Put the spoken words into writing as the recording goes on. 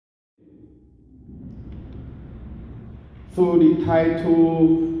So the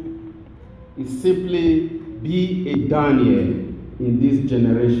title is simply Be a Daniel in this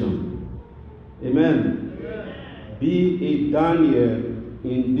generation. Amen. Be a Daniel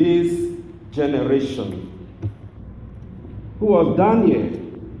in this generation. Who was Daniel?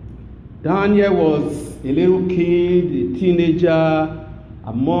 Daniel was a little kid, a teenager,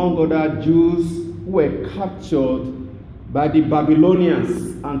 among other Jews who were captured by the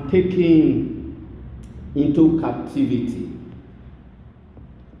Babylonians and taken into captivity.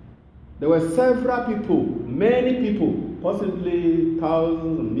 There were several people, many people, possibly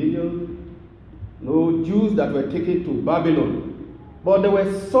thousands and millions, Jews that were taken to Babylon. But there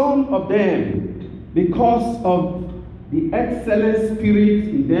were some of them, because of the excellent spirit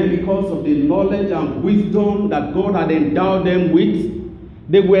in them, because of the knowledge and wisdom that God had endowed them with,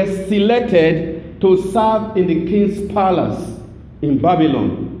 they were selected to serve in the king's palace in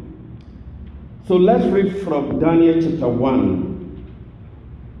Babylon. So let's read from Daniel chapter 1.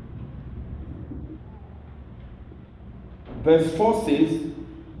 Verse 4 says,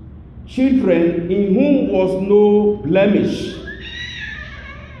 children in whom was no blemish,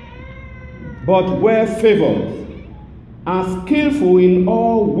 but were favored, and skillful in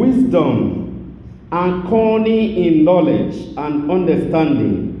all wisdom, and cunning in knowledge and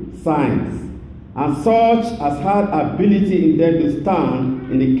understanding, science, and such as had ability in them to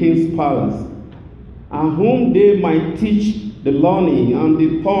stand in the king's palace, and whom they might teach the learning and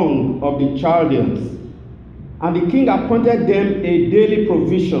the tongue of the Chaldeans. And the king appointed them a daily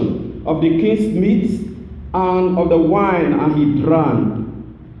provision of the king's meat and of the wine, and he drank,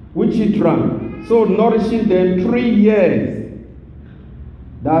 which he drank, so nourishing them 3 years,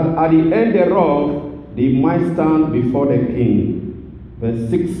 that at the end thereof they might stand before the king. Verse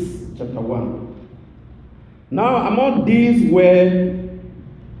 6, chapter 1. Now among these were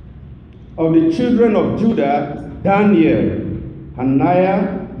of the children of Judah, Daniel,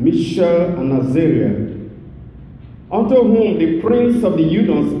 Hananiah, Mishael, and Azariah, unto whom the prince of the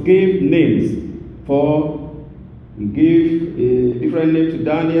eunuchs gave names, for he gave a different name to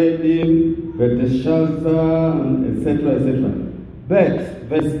Daniel, Belteshazzar, and etc., etc. But,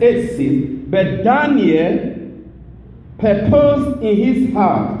 verse 8 says, but Daniel purposed in his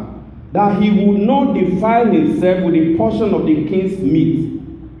heart that he would not defile himself with a portion of the king's meat,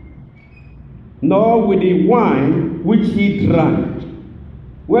 nor with the wine which he drank.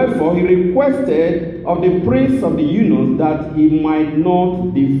 Wherefore he requested of the prince of the eunuchs that he might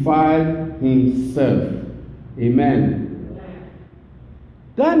not defile himself. Amen.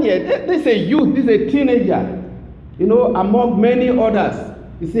 Daniel, this is a youth, this is a teenager, among many others.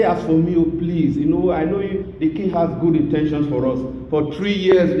 He said, as for me, please, I know the king has good intentions for us. For 3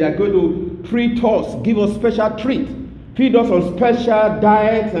 years, they are going to treat us, give us special treat, feed us on special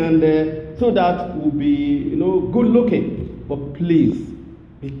diet, and so that we'll be, good looking. But please,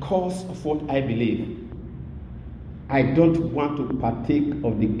 because of what I believe, I don't want to partake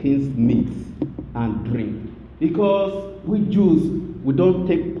of the king's meat and drink. Because we Jews, we don't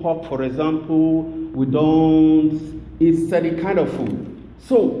take pork, for example. We don't eat certain kind of food.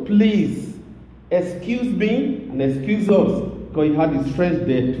 So please, excuse me and excuse us, because he had his friends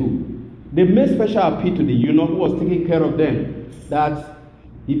there too. They made special appeal to the eunuch who was taking care of them, that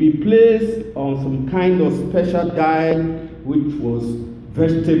he be placed on some kind of special diet, which was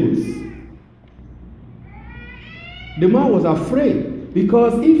vegetables. The man was afraid,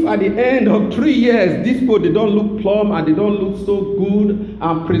 because if at the end of 3 years, these people, they don't look plump and they don't look so good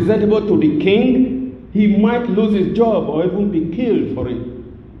and presentable to the king, he might lose his job or even be killed for it.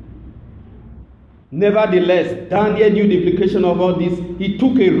 Nevertheless, Daniel knew the implication of all this. He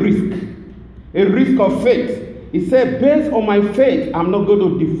took a risk of faith. He said, based on my faith, I'm not going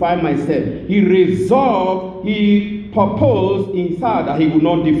to defile myself. He resolved, he proposed in his heart that he would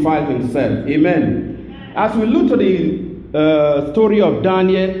not defile himself. Amen. As we look to the story of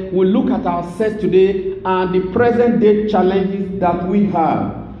Daniel, we look at ourselves today and the present day challenges that we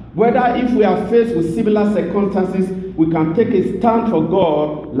have. Whether if we are faced with similar circumstances, we can take a stand for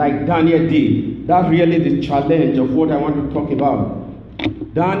God like Daniel did. That's really the challenge of what I want to talk about.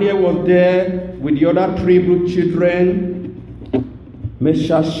 Daniel was there with the other 3 Hebrew children,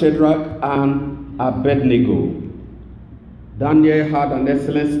 Meshach, Shadrach, and Abednego. Daniel had an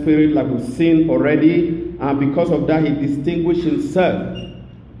excellent spirit, like we've seen already, and because of that, he distinguished himself.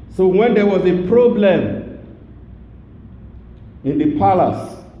 So when there was a problem in the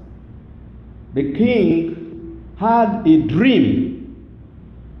palace, the king had a dream,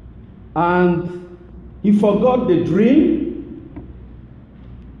 and he forgot the dream.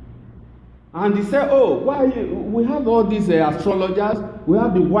 And he said, we have all these astrologers, we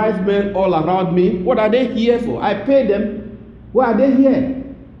have the wise men all around me. What are they here for? I pay them. Why are they here?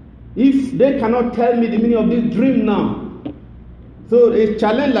 If they cannot tell me the meaning of this dream now. So a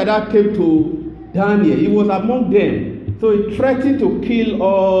challenge like that came to Daniel. He was among them. So he threatened to kill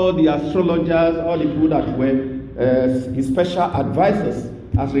all the astrologers, all the people that were his special advisors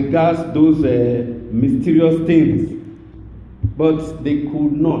as regards those mysterious things. But they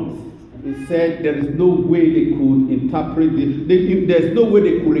could not. He said there is no way they could interpret it. There's no way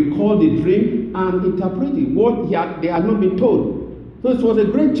they could recall the dream and interpret it. What they had not been told. So it was a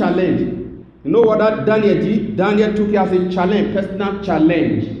great challenge. You know what that Daniel did? Daniel took it as a challenge, personal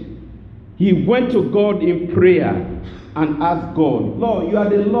challenge. He went to God in prayer and asked God, Lord, you are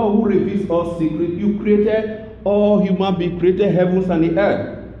the Lord who reveals all secrets. You created all human beings, created heavens and the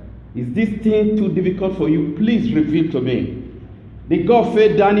earth. Is this thing too difficult for you? Please reveal to me. Did God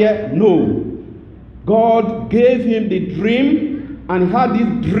fail Daniel? No. God gave him the dream, and he had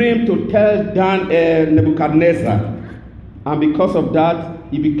this dream to tell Nebuchadnezzar. And because of that,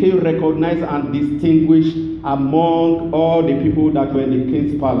 he became recognized and distinguished among all the people that were in the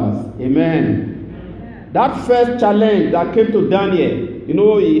king's palace. Amen. That first challenge that came to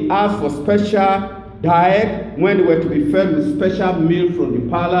Daniel, he asked for special diet when they were to be fed with special meal from the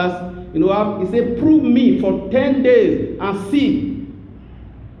palace. He said, prove me for 10 days and see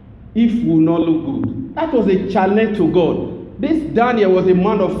if we will not look good. That was a challenge to God. This Daniel was a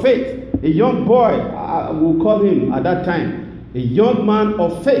man of faith, a young boy, we'll call him at that time, a young man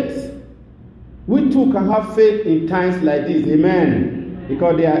of faith. We too can have faith in times like this, amen,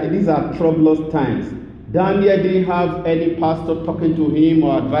 because these are troublous times. Daniel didn't have any pastor talking to him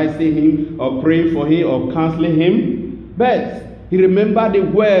or advising him or praying for him or counseling him, but he remembered the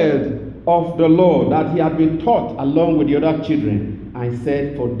word of the Lord that he had been taught along with the other children. And he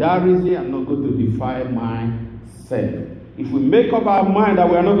said, for that reason, I'm not going to defile myself. If we make up our mind that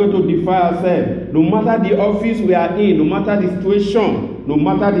we are not going to defile ourselves, no matter the office we are in, no matter the situation, no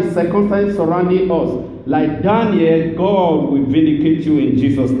matter the circumstances surrounding us, like Daniel, God will vindicate you in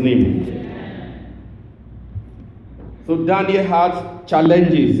Jesus' name. So Daniel had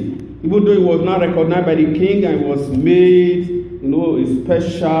challenges. Even though he was not recognized by the king and was made, a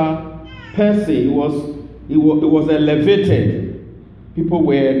special person, he was elevated. People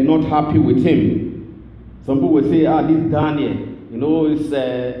were not happy with him. Some people will say, this Daniel, is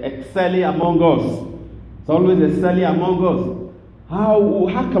excelling among us. It's always excelling among us.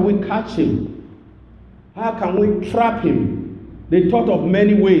 How can we catch him? How can we trap him? They thought of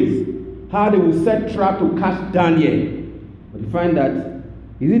many ways how they will set trap to catch Daniel. But you find that,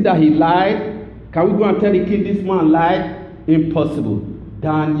 is it that he lied? Can we go and tell the king this man lied? Impossible.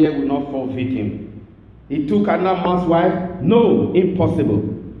 Daniel will not fall victim. He took another man's wife? No, impossible.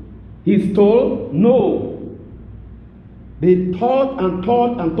 He stole? No. They thought and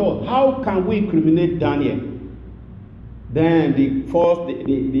thought and thought, how can we incriminate Daniel? Then they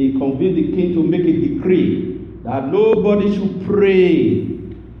convinced the king to make a decree that nobody should pray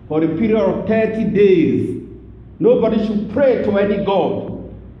for a period of 30 days. Nobody should pray to any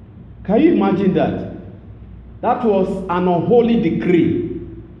god. Can you imagine that? That was an unholy decree.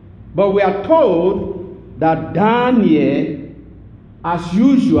 But we are told that Daniel, as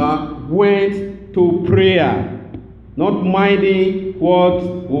usual, went to prayer, not minding what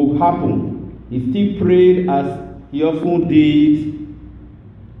will happen. He still prayed as he often did.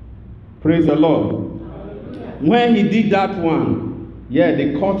 Praise the Lord. When he did that one,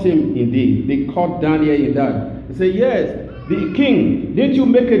 they caught him indeed. They caught Daniel in that. They said, yes, the king, didn't you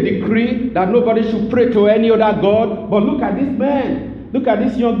make a decree that nobody should pray to any other god? But look at this man. Look at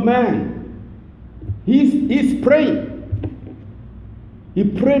this young man. He's praying. He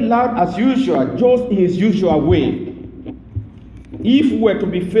prayed loud as usual, just in his usual way. If we were to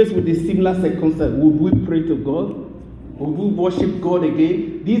be faced with a similar circumstance, would we pray to God? Would we worship God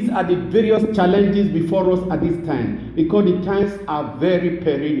again? These are the various challenges before us at this time, because the times are very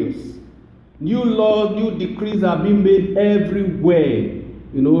perilous. New laws, new decrees are being made everywhere,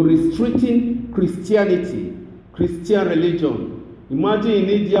 restricting Christianity, Christian religion. Imagine in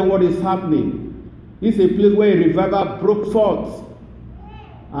India what is happening. It's a place where a revival broke forth.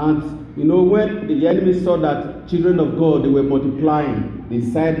 And, when the enemy saw that children of God, they were multiplying, they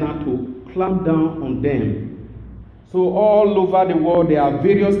decided now to clamp down on them. So all over the world, there are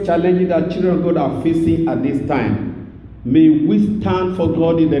various challenges that children of God are facing at this time. May we stand for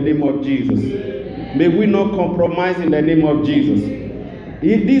God in the name of Jesus. May we not compromise in the name of Jesus.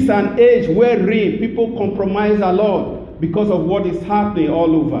 It is an age wherein people compromise a lot because of what is happening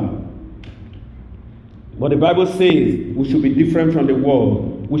all over. But the Bible says we should be different from the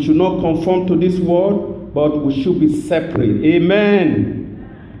world. We should not conform to this world, but we should be separate.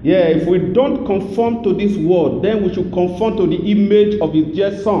 Amen. Yeah, if we don't conform to this world, then we should conform to the image of his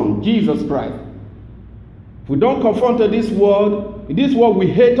dear son, Jesus Christ. If we don't conform to this world will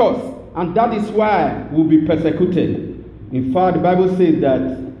hate us, and that is why we'll be persecuted. In fact, the Bible says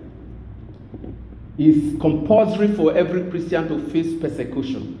that it's compulsory for every Christian to face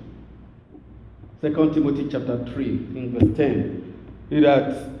persecution. 2 Timothy chapter 3, in verse 10, is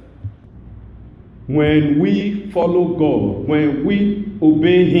that when we follow God, when we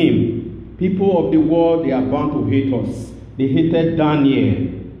obey him, people of the world, they are bound to hate us. They hated Daniel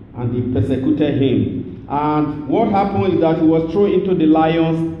and they persecuted him. And what happened is that he was thrown into the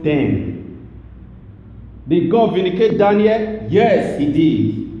lion's den. Did God vindicate Daniel? Yes, he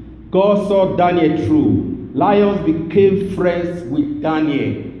did. God saw Daniel through. Lions became friends with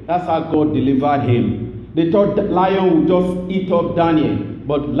Daniel. That's how God delivered him. They thought the lion would just eat up Daniel.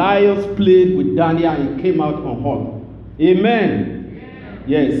 But lions played with Daniel and he came out unharmed. Amen.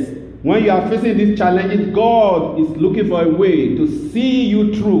 Yes. When you are facing these challenges, God is looking for a way to see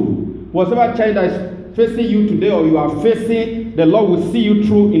you through. Whatever challenge that is facing you today or you are facing, the Lord will see you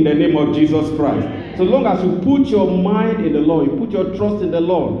through in the name of Jesus Christ. So long as you put your mind in the Lord, you put your trust in the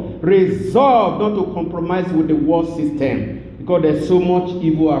Lord, resolve not to compromise with the world system. Because there's so much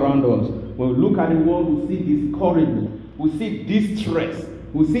evil around us. When we look at the world, we see discouragement, we see distress,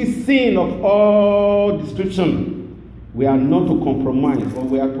 we see sin of all description. We are not to compromise, but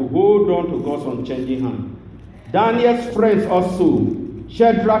we are to hold on to God's unchanging hand. Daniel's friends also,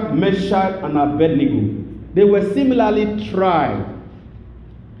 Shadrach, Meshach, and Abednego, they were similarly tried.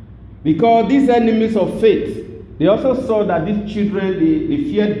 Because these enemies of faith, they also saw that these children, they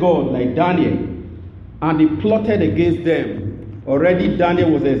feared God like Daniel, and they plotted against them. Already Daniel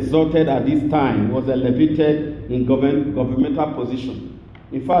was exalted at this time, was elevated in governmental position.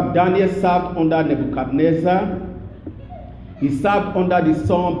 In fact, Daniel served under Nebuchadnezzar. He served under the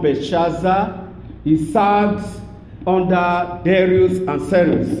son Belshazzar. He served under Darius and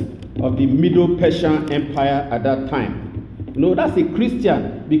Cyrus of the Middle Persian Empire at that time. You know, that's a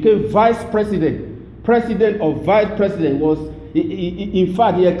Christian, became vice president. President of vice president was, in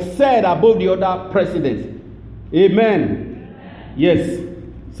fact, he excelled above the other presidents. Amen. Yes.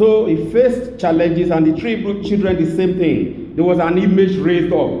 So he faced challenges, and the three Hebrew children, the same thing. There was an image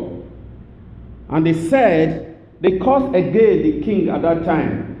raised up. And they said, they caused again the king at that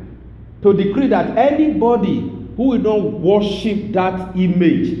time to decree that anybody who will not worship that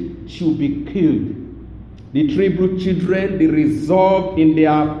image should be killed. The three Hebrew children, they resolved in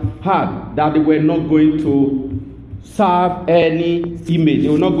their heart that they were not going to serve any image. They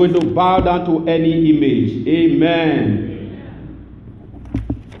were not going to bow down to any image. Amen.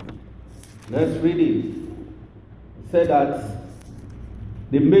 Let's read it. It said that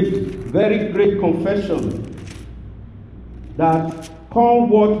they made very great confession that come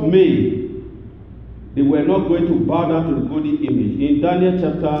what may, they were not going to bow down to the golden image. In Daniel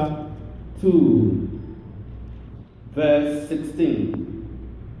chapter 2, verse 16,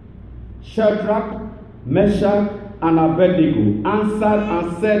 Shadrach, Meshach, and Abednego answered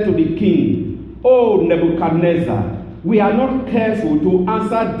and said to the king, O Nebuchadnezzar, we are not careful to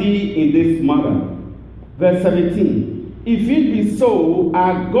answer thee in this matter. Verse 17, if it be so,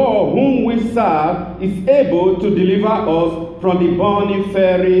 our God whom we serve is able to deliver us from the burning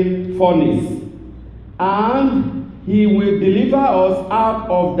fiery furnace, and he will deliver us out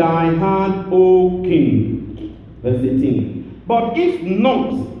of thy hand, O king. Verse 18, but if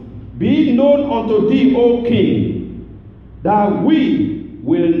not, be known unto thee, O king, that we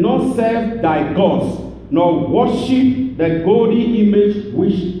will not serve thy gods, nor worship the golden image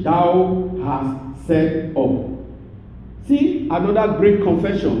which thou hast set up. See, another great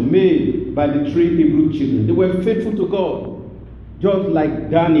confession made by the three Hebrew children. They were faithful to God, just like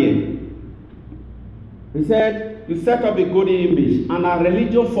Daniel. He said, you set up a golden image, and our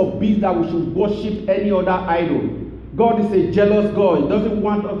religion forbids that we should worship any other idol. God is a jealous God. He doesn't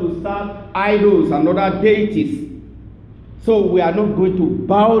want us to serve idols and other deities. So we are not going to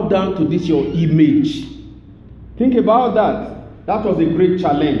bow down to this your image. Think about that. That was a great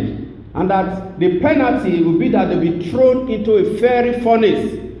challenge. And that the penalty will be that they'll be thrown into a fiery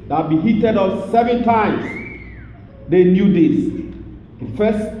furnace that will be heated up 7 times. They knew this. He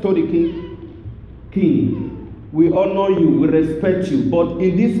first told the king, we honor you, we respect you, but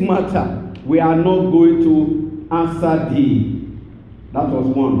in this matter, we are not going to answer thee. That was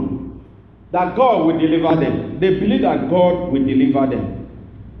one. That God will deliver them. They believe that God will deliver them.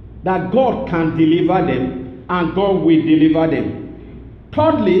 That God can deliver them, and God will deliver them.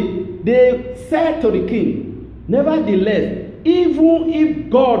 Thirdly, they said to the king, nevertheless, even if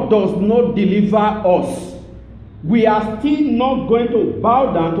God does not deliver us, we are still not going to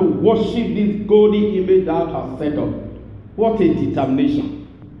bow down to worship this golden image that has set up. What a determination.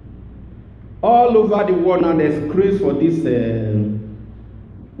 All over the world now there's craze for this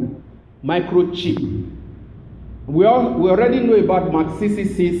microchip. We already know about Mark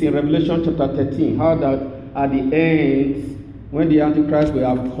 6:6 in Revelation chapter 13, how that at the end, when the Antichrist will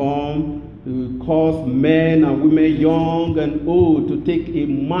have come, he will cause men and women, young and old, to take a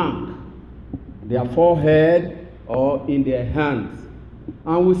mark, their forehead or in their hands.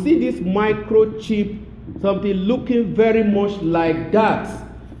 And we see this microchip, something looking very much like that,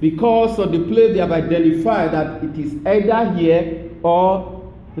 because of the place they have identified that it is either here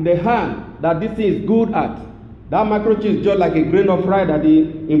or in the hand, that this thing is good at. That microchip is just like a grain of rice that they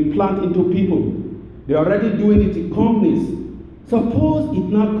implant into people. They're already doing it in companies. Suppose it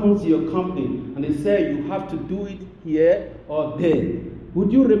now comes to your company and they say you have to do it here or there.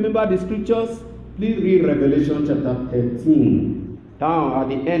 Would you remember the scriptures? Please read Revelation chapter 13. Down at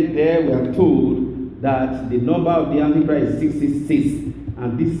the end there we are told that the number of the Antichrist is 666.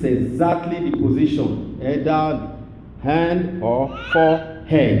 And this is exactly the position, either hand or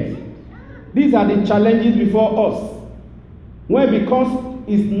forehead. These are the challenges before us. Well, because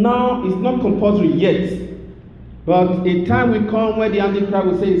it's not compulsory yet. But a time will come when the Antichrist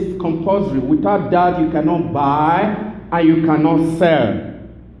will say it's compulsory. Without that, you cannot buy and you cannot sell.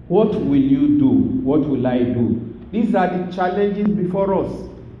 What will you do? What will I do? These are the challenges before us.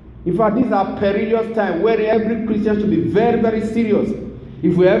 In fact, these are perilous times where every Christian should be very, very serious.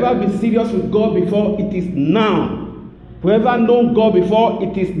 If we ever be serious with God before, it is now. If we ever know God before,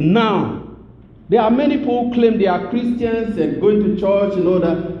 it is now. There are many people who claim they are Christians and going to church and all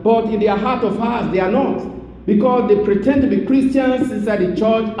that, but in their heart of hearts, they are not. Because they pretend to be Christians inside the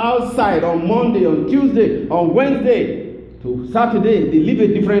church, outside, on Monday, on Tuesday, on Wednesday, to Saturday, they live a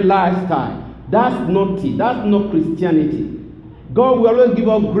different lifestyle. That's not it. That's not Christianity. God will always give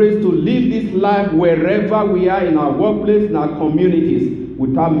us grace to live this life wherever we are, in our workplace, in our communities,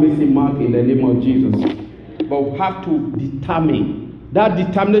 without missing mark in the name of Jesus. But we have to determine. That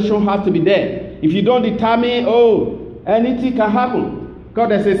determination has to be there. If you don't determine, anything can happen. Because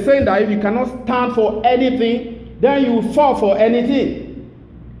there's a saying that if you cannot stand for anything, then you will fall for anything.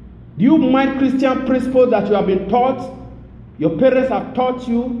 Do you mind Christian principles that you have been taught? Your parents have taught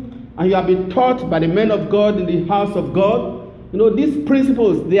you, and you have been taught by the men of God in the house of God. You know, these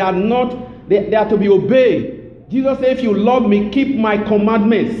principles, they are to be obeyed. Jesus said, if you love me, keep my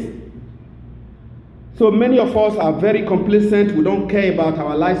commandments. So many of us are very complacent. We don't care about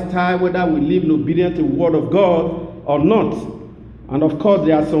our lifestyle, whether we live in obedience to the word of God or not. And of course,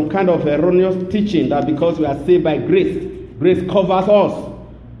 there are some kind of erroneous teaching that because we are saved by grace, grace covers us.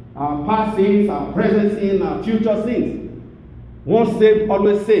 Our past sins, our present sins, our future sins. Once saved,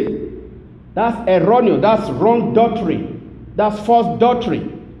 always saved. That's erroneous. That's wrong doctrine. That's false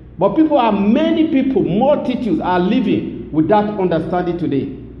doctrine. But many people, multitudes are living with that understanding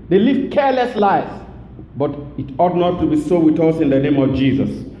today. They live careless lives. But it ought not to be so with us in the name of Jesus.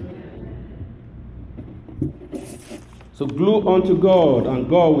 So glue unto God, and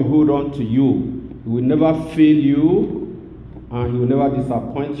God will hold on to you. He will never fail you, and He will never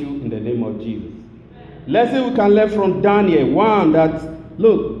disappoint you in the name of Jesus. Let's say we can learn from Daniel. One, that,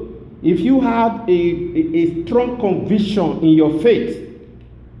 look, if you have a strong conviction in your faith,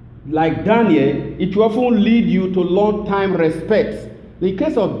 like Daniel, it will often lead you to long-time respect. In the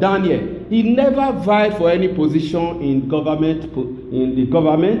case of Daniel, he never vied for any position in the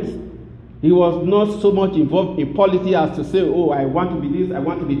government. He was not so much involved in politics as to say, I want to be this, I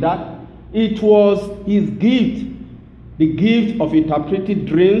want to be that. It was his gift, the gift of interpreting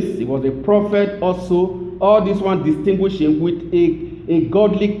dreams. He was a prophet also. All this one distinguished him with a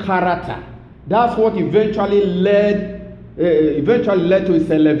godly character. That's what eventually led to his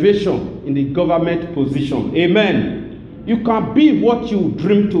elevation in the government position. Amen. You can be what you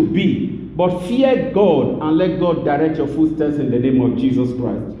dream to be, but fear God and let God direct your footsteps in the name of Jesus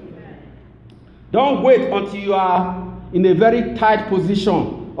Christ. Don't wait until you are in a very tight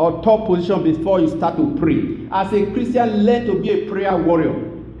position or top position before you start to pray. As a Christian, learn to be a prayer warrior.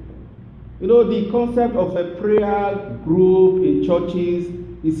 You know, the concept of a prayer group in churches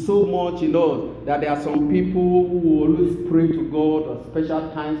is so much, that there are some people who always pray to God at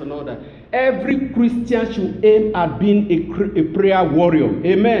special times and all that. Every Christian should aim at being a prayer warrior.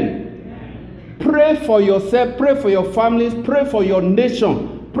 Amen. Pray for yourself, pray for your families, pray for your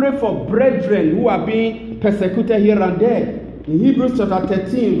nation, pray for brethren who are being persecuted here and there. In Hebrews chapter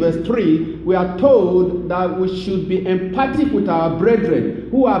 13, verse 3, we are told that we should be empathic with our brethren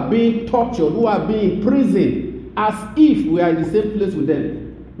who are being tortured, who are being imprisoned, as if we are in the same place with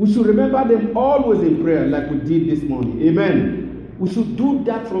them. We should remember them always in prayer like we did this morning. Amen. We should do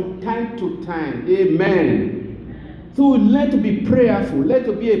that from time to time. Amen. So we learn to be prayerful. Learn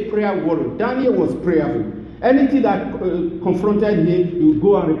to be a prayer warrior. Daniel was prayerful. Anything that confronted him, he would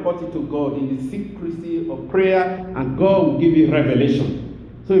go and report it to God in the secrecy of prayer, and God will give you revelation.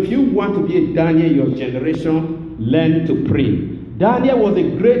 So if you want to be a Daniel in your generation, learn to pray. Daniel was a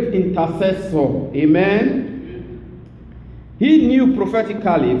great intercessor. Amen. He knew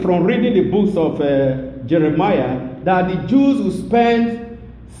prophetically from reading the books of Jeremiah that the Jews would spend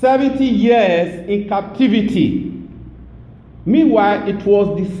 70 years in captivity. Meanwhile, it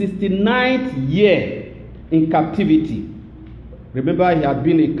was the 69th year in captivity. Remember, he had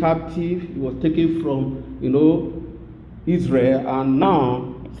been a captive. He was taken from, Israel, and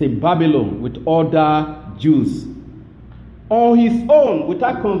now it's in Babylon with other Jews. On his own,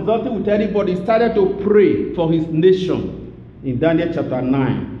 without consulting with anybody, he started to pray for his nation. In Daniel chapter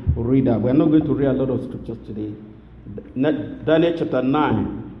 9, we'll read that. We're not going to read a lot of scriptures today. Daniel chapter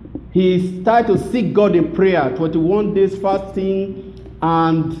 9. He started to seek God in prayer, 21 days fasting,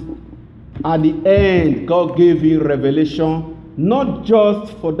 and at the end, God gave him revelation, not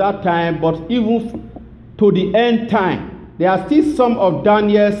just for that time, but even to the end time. There are still some of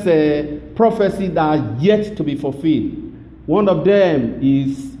Daniel's prophecy that are yet to be fulfilled. One of them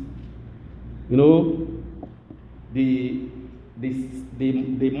is, the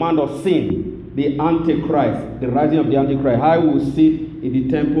man of sin, the Antichrist, the rising of the Antichrist. How he will sit in the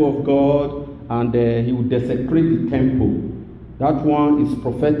temple of God, and he will desecrate the temple. That one is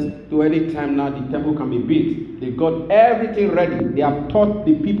prophetic. To any time now, the temple can be built. They got everything ready. They have taught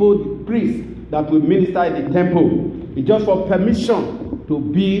the people, the priests, that will minister in the temple. It's just for permission to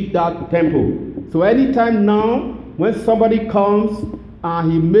build that temple. So anytime now, when somebody comes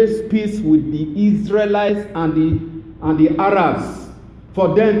and he makes peace with the Israelites and the Arabs,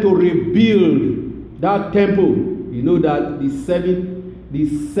 for them to rebuild that temple, you know that the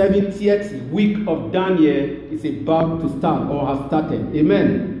 70th week of Daniel is about to start or has started.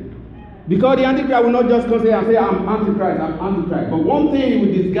 Amen. Because the Antichrist will not just come and say, I'm Antichrist. But one thing he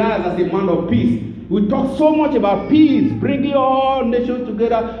will disguise as a man of peace. We talk so much about peace, bringing all nations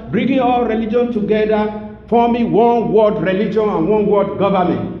together, bringing all religions together, forming one world religion and one world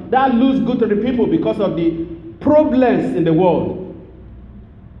government. That looks good to the people because of the problems in the world.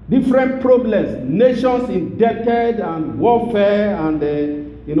 Different problems, nations indebted and warfare and,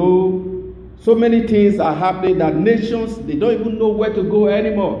 so many things are happening that nations, they don't even know where to go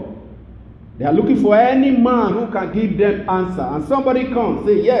anymore. They are looking for any man who can give them answer. And somebody comes,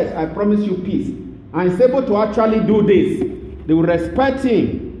 say, yes, I promise you peace. And is able to actually do this. They will respect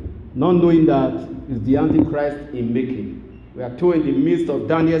him, not knowing that it's the Antichrist in making. We are told in the midst of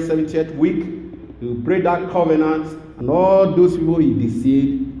Daniel's 70th week, he will break that covenant, and all those people he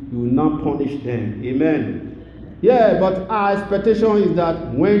deceived, he will not punish them. Amen. Yeah, but our expectation is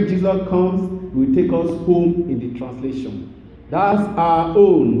that when Jesus comes, he will take us home in the translation. That's our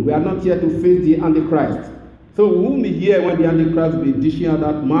own. We are not here to face the Antichrist. So we won't be here when the Antichrist will be dishing out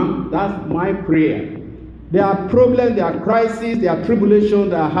that man. That's my prayer. There are problems, there are crises, there are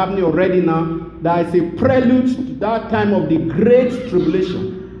tribulations that are happening already now. That is a prelude to that time of the great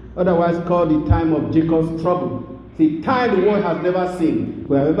tribulation, otherwise called the time of Jacob's trouble. It's a time the world has never seen.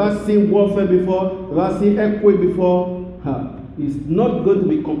 We have ever seen warfare before, we have seen earthquake before. It's not going to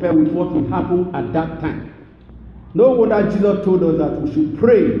be compared with what will happen at that time. No wonder Jesus told us that we should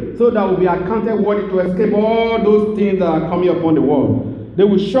pray so that we'll be accounted worthy to escape all those things that are coming upon the world. They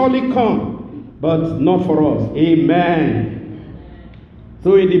will surely come, but not for us. Amen.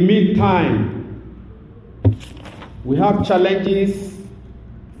 So in the meantime, we have challenges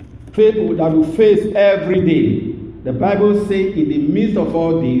that we face every day. The Bible says in the midst of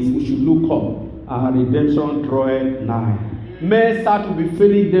all this, we should look up. Our redemption draweth nigh. Men start to be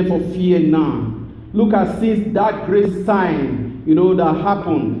feeling there for fear now. Look at since that great sign, that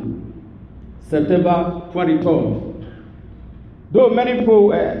happened September 23rd. Though many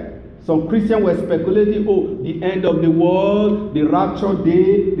people, some Christians were speculating, the end of the world, the rapture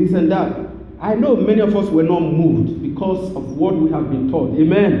day, this and that. I know many of us were not moved because of what we have been taught.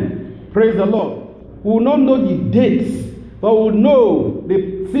 Amen. Praise the Lord. We will not know the dates, but we will know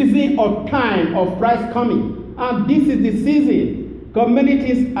the season of time of Christ coming. And this is the season. Because many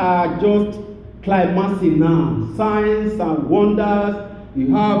things are just climaxing now. Signs and wonders.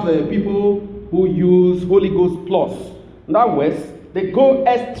 You have people who use Holy Ghost Plus. In other words, they go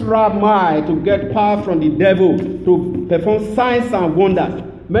extra mile to get power from the devil to perform signs and wonders.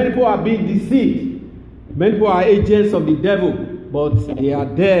 Many people are being deceived. Many people are agents of the devil, but they are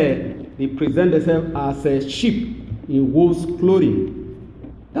there. They present themselves as a sheep in wolf's clothing.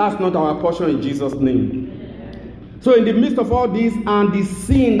 That's not our portion in Jesus' name. So in the midst of all this and the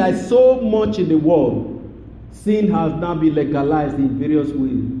sin that is so much in the world, sin has now been legalized in various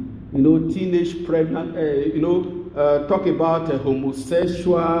ways. Teenage pregnant, talk about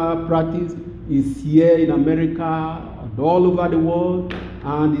homosexual practice is here in America and all over the world,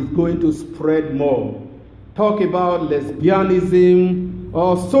 and is going to spread more. Talk about lesbianism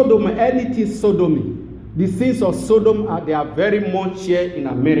or sodomy, anything sodomy. The sins of Sodom they are very much here in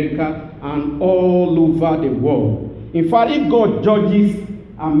America and all over the world. In fact, if God judges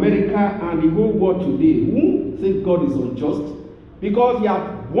America and the whole world today, who says God is unjust? Because he has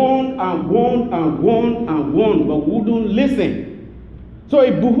warned and warned and warned and warned, but wouldn't listen. So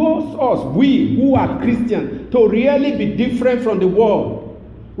it behoves us, we who are Christians, to really be different from the world.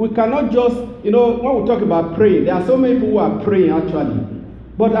 We cannot just, when we talk about praying, there are so many people who are praying actually.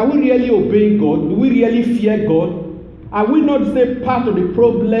 But are we really obeying God? Do we really fear God? Are we not say part of the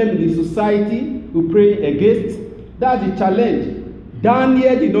problem in the society we pray against? That's the challenge.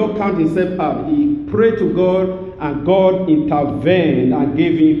 Daniel did not count himself out. He prayed to God and God intervened and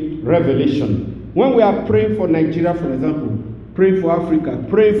gave him revelation. When we are praying for Nigeria, for example, praying for Africa,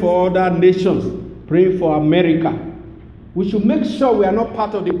 praying for other nations, praying for America, we should make sure we are not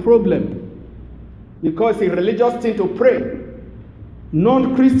part of the problem. Because it's a religious thing to pray.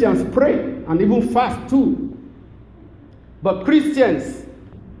 Non-Christians pray and even fast too. But Christians,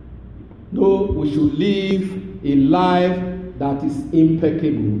 we should live a life that is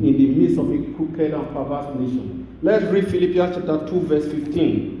impeccable in the midst of a crooked and perverse nation. Let's read Philippians chapter 2 verse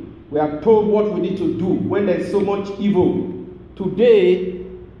 15. We are told what we need to do when there is so much evil. Today,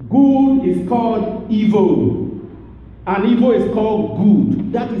 good is called evil. And evil is called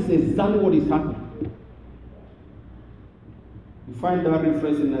good. That is exactly what is happening. You find that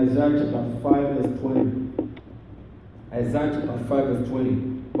reference in Isaiah chapter 5 verse 20. Isaiah chapter 5 verse 20.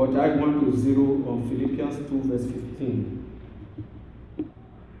 But I want to zero on Philippians 2 verse 15.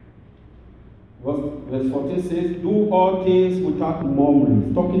 Verse 14 says, do all things without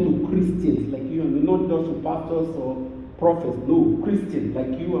murmuring. Talking to Christians like you and me, not just to pastors or prophets. No, Christians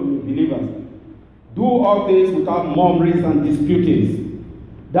like you and me, believers. Do all things without murmurings and disputings,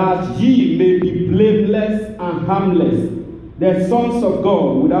 that ye may be blameless and harmless, the sons of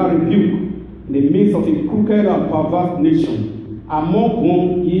God without rebuke, in the midst of a crooked and perverse nation, among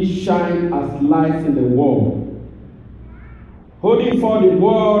whom ye shine as lights in the world, holding forth the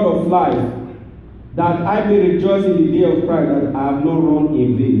word of life, that I may rejoice in the day of Christ, that I have not run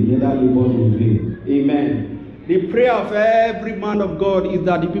in vain, neither labored in vain. Amen. The prayer of every man of God is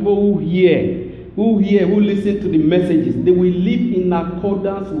that the people who listen to the messages, they will live in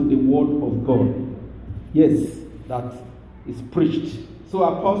accordance with the word of God. Yes, that is preached. So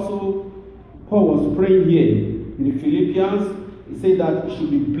Apostle Paul was praying here in the Philippians. He said that it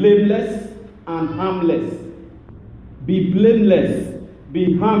should be blameless and harmless. Be blameless,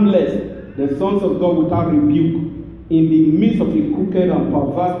 be harmless, the sons of God without rebuke, in the midst of a crooked and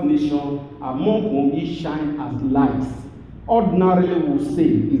perverse nation, among whom ye shine as lights. Ordinarily we'll say,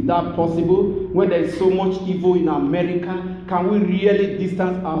 is that possible? When there is so much evil in America, can we really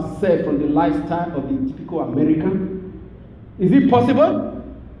distance ourselves from the lifestyle of the typical American? Is it possible?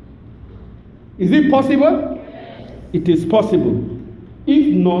 Is it possible? Yes. It is possible.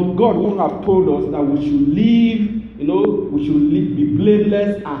 If not, God would have told us that we should live, be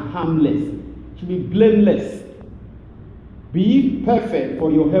blameless and harmless. Should be blameless. Be perfect,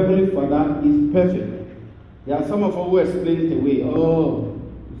 for your heavenly Father is perfect. There are some of us who explain it away. Oh,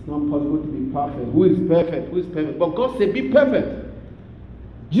 it's not possible to be perfect. Who is perfect? Who is perfect? But God said, be perfect.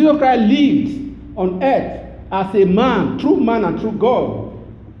 Jesus Christ lived on earth as a man, true man and true God.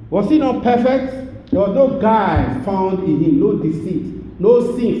 Was he not perfect? There was no guile found in him, no deceit,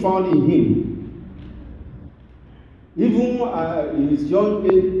 no sin found in him. Even in his young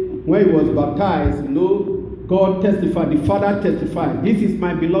age, when he was baptized, God testified, the Father testified, this is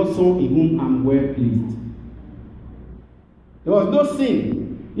my beloved Son in whom I'm well pleased. There was no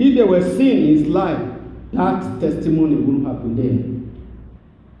sin. If there was sin in his life, that testimony wouldn't have been there.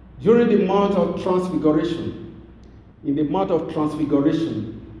 During the month of transfiguration,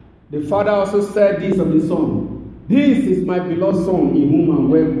 the Father also said this of the Son, this is my beloved Son in whom I'm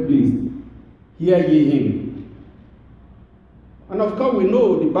well pleased. Hear ye him. And of course we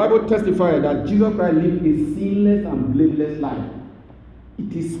know the Bible testifies that Jesus Christ lived a sinless and blameless life.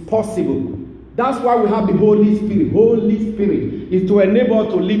 It is possible. That's why we have the Holy Spirit. Holy Spirit is to enable us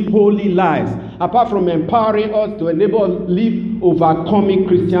to live holy lives, apart from empowering us to enable us to live overcoming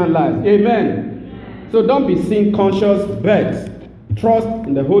Christian lives. Amen. So don't be sin conscious, but trust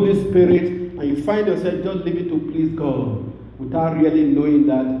in the Holy Spirit, and you find yourself just living to please God. without really knowing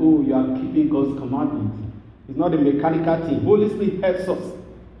that, oh, you are keeping God's commandments. It's not a mechanical thing. Holy Spirit helps us.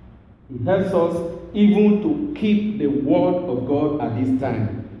 It helps us even to keep the word of God at this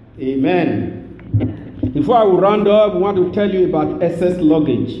time. Amen. Before I will round up, I want to tell you about excess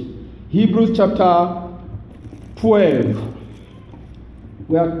luggage. Hebrews chapter 12.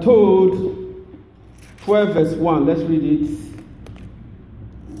 We are told, 12 verse 1. Let's read it.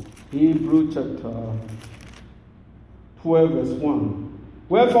 Hebrews chapter 12 verse 1.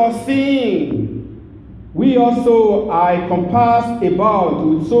 Wherefore, seeing we also are compassed about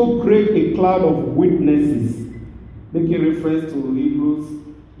with so great a cloud of witnesses, making reference to Hebrews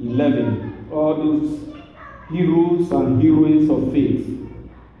 11, all those heroes and heroines of faith.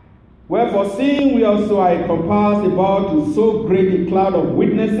 Wherefore, seeing we also are compassed about with so great a cloud of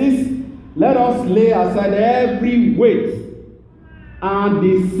witnesses, let us lay aside every weight and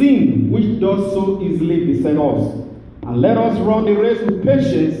the sin which does so easily beset us, and let us run the race with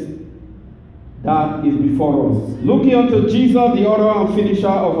patience that is before us, looking unto Jesus, the author and finisher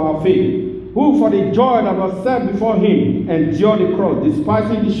of our faith, who for the joy that was set before him endured the cross,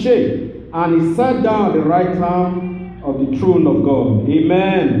 despising the shame, and he sat down at the right hand of the throne of God.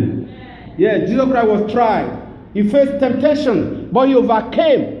 Amen. Yeah, Jesus Christ was tried. He faced temptation, but he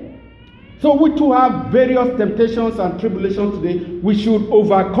overcame. So we too have various temptations and tribulations today. We should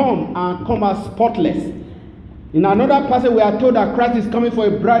overcome and come as spotless. In another passage, we are told that Christ is coming for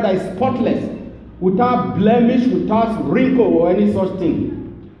a bride that is spotless, without blemish, without wrinkle or any such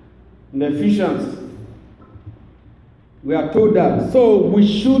thing. In Ephesians, we are told that. So we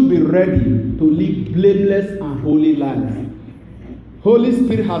should be ready to live blameless and holy lives. Holy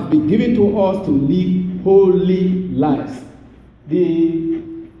Spirit has been given to us to live holy lives.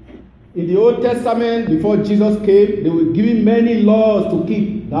 In the Old Testament, before Jesus came, they were given many laws to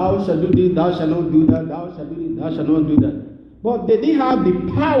keep. Thou shalt do this, thou shalt not do that, thou shalt do this, thou shalt not do that. But they didn't have the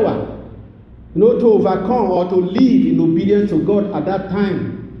power, to overcome or to live in obedience to God at that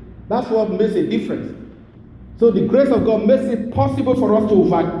time. That's what makes a difference. So the grace of God makes it possible for us to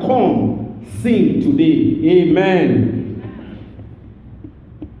overcome sin today. Amen.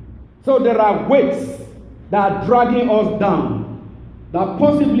 So there are weights that are dragging us down, that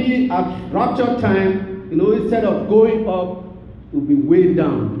possibly at rapture time, instead of going up, will be weighed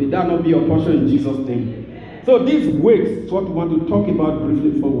down. May that not be your portion in Jesus' name. So these weights is what we want to talk about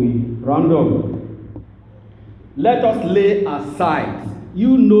briefly before we round up. Let us lay aside.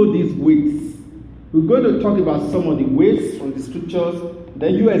 You know these weights. We're going to talk about some of the weights from the scriptures.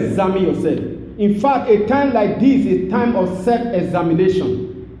 Then you examine yourself. In fact, a time like this is a time of self-examination.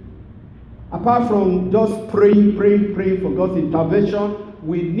 Apart from just praying for God's intervention,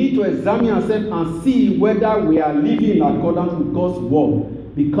 we need to examine ourselves and see whether we are living in accordance with God's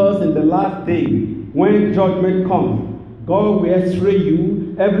word. Because in the last day, when judgment comes, God will x-ray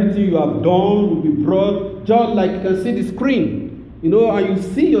you. Everything you have done will be brought, just like you can see the screen. And you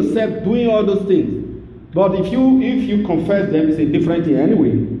see yourself doing all those things. But if you confess them, it's a different thing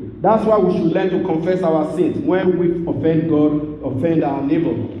anyway. That's why we should learn to confess our sins. When we offend God, offend our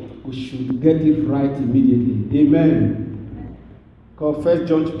neighbor, we should get it right immediately. Amen. Because 1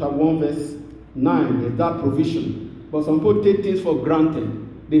 John chapter 1 verse 9, there's that provision. But some people take things for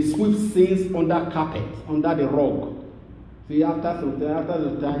granted. They sweep sins under carpet, under the rug. See, after some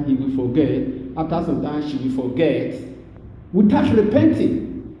time he will forget. After some time she will forget. Without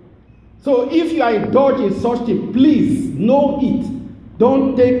repenting. So if you are indulged in such thing, please know it.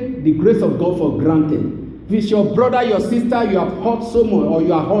 Don't take the grace of God for granted. If it's your brother, your sister, you have hurt someone or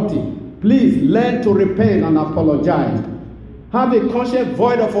you are hurting, please learn to repent and apologize. Have a conscience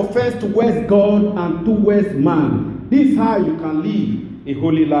void of offense towards God and towards man. This is how you can live a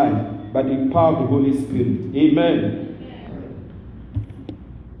holy life by the power of the Holy Spirit. Amen.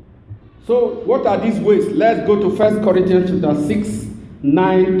 So what are these ways? Let's go to 1 Corinthians chapter 6,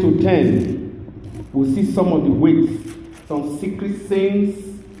 9 to 10. We'll see some of the weights, some secret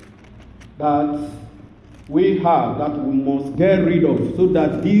sins that we have that we must get rid of, so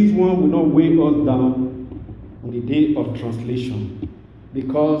that these ones will not weigh us down on the day of translation.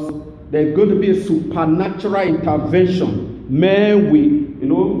 Because there's going to be a supernatural intervention. Man, the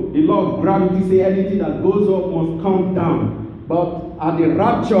law of gravity say anything that goes up must come down. But at the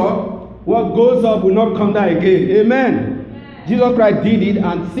rapture, what goes up will not come down again. Amen. Jesus Christ did it,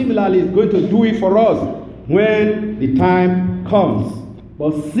 and similarly is going to do it for us when the time comes.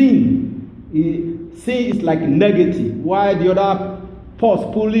 But sin is like negative, while the other force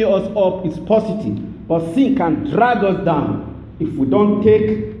pulling us up is positive. But sin can drag us down. If we don't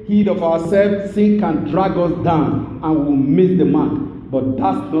take heed of ourselves, sin can drag us down and we'll miss the mark. But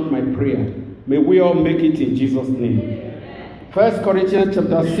that's not my prayer. May we all make it in Jesus' name. 1 Corinthians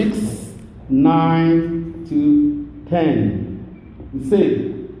chapter 6, 9 to 10. It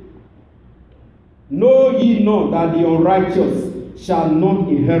says, know ye not that the unrighteous shall not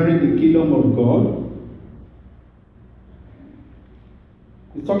inherit the kingdom of God?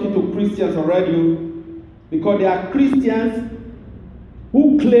 He's talking to Christians already, because there are Christians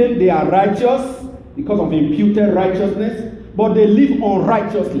who claim they are righteous because of imputed righteousness, but they live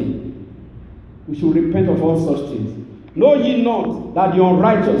unrighteously. We should repent of all such things. Know ye not that the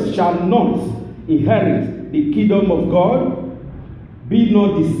unrighteous shall not inherit the kingdom of God? Be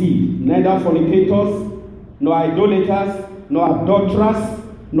not deceived, neither fornicators, nor idolaters, nor adulterers,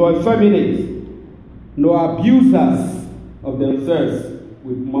 nor effeminate, nor abusers of themselves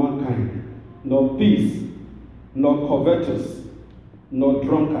with mankind, nor thieves, nor covetous, nor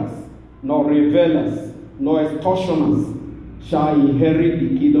drunkards, nor revelers, nor extortioners shall inherit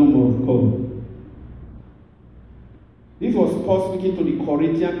the kingdom of God. This was Paul speaking to the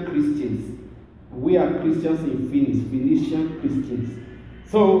Corinthian Christians. We are Christians in Phoenician Christians.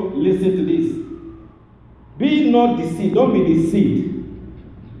 So, listen to this. Be not deceived, don't be deceived,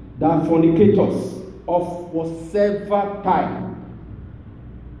 that fornicators of whatsoever type.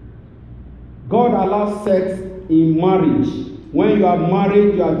 God allows sex in marriage. When you are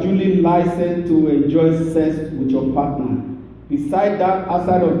married, you are duly licensed to enjoy sex with your partner. Beside that,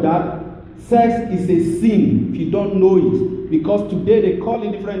 outside of that, sex is a sin if you don't know it. Because today they call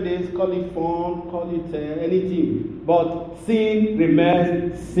it different names, call it fun, call it anything. But sin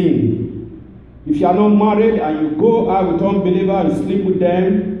remains sin. If you are not married and you go out with unbelievers and sleep with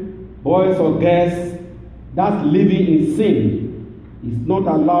them, boys or girls, that's living in sin. It's not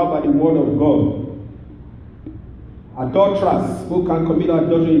allowed by the word of God. Adulterers who can commit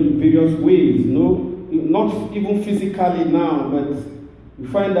adultery in various ways, not even physically now, but you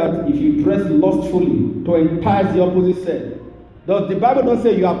find that if you dress lustfully to entice the opposite sex, the Bible don't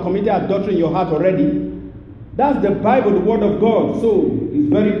say you have committed adultery in your heart already. That's the Bible, the word of God. So it's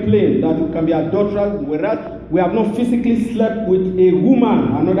very plain that you can be adulterous, whereas we have not physically slept with a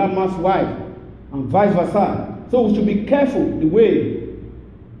woman, another man's wife, and vice versa. So we should be careful the way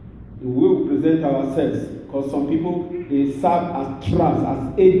we present ourselves, because some people, they serve as traps,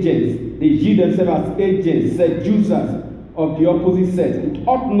 as agents. They yield themselves as agents, seducers of the opposite sex. It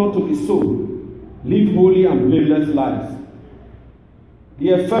ought not to be so. Live holy and blameless lives.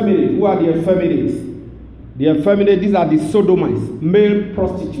 The effeminate, who are the effeminates? The effeminate, these are the sodomites, male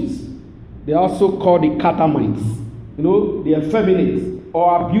prostitutes. They are also called the catamites. The effeminates,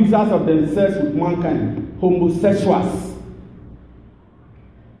 or abusers of themselves with mankind, homosexuals.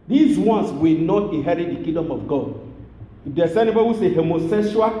 These ones will not inherit the kingdom of God. If there's anybody who's a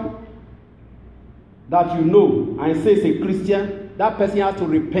homosexual that you know and says a Christian, that person has to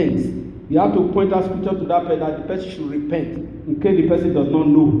repent. You have to point out scripture to that person that the person should repent, in case the person does not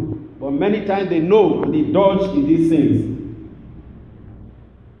know. But many times they know and they indulge in these things.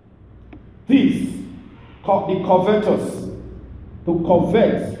 Thieves, the covetous, to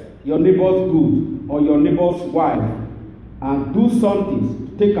covet your neighbor's good or your neighbor's wife and do something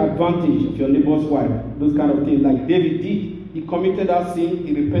to take advantage of your neighbor's wife. Those kind of things, like David did. He committed that sin,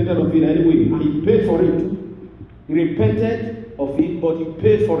 he repented of it anyway, and he paid for it too. He repented of it, but he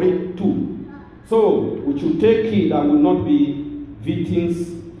paid for it too. So, we should take heed that will not be victims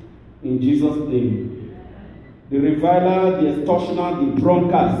in Jesus' name. The reviler, the extortioner, the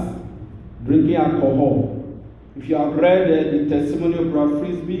drunkards, drinking alcohol. If you have read the testimony of Brother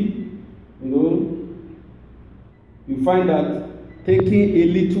Frisbee, you find that taking a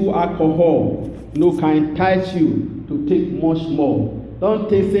little alcohol can entice you to take much more. Don't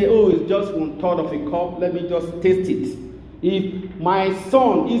say, it's just 1/3 of a cup, let me just taste it. If my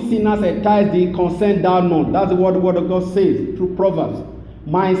son, if sinners entice thee, consent thou not. That's what the word of God says through Proverbs.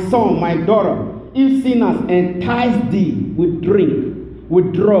 My son, my daughter, if sinners entice thee with drink,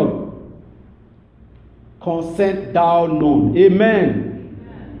 with drug, consent thou not. Amen.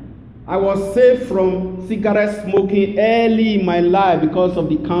 I was saved from cigarette smoking early in my life because of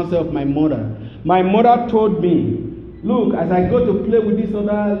the counsel of my mother. My mother told me, look, as I go to play with these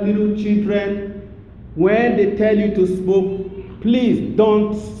other little children, when they tell you to smoke, please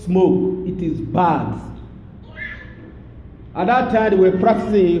don't smoke. It is bad. At that time, they were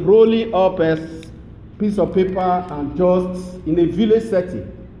practicing rolling up a piece of paper and just in a village setting,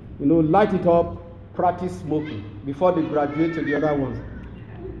 light it up, practice smoking before they graduate to the other ones.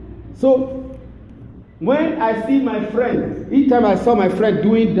 So, when I see my friends, each time I saw my friend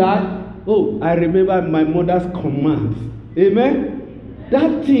doing that, I remember my mother's command. Amen?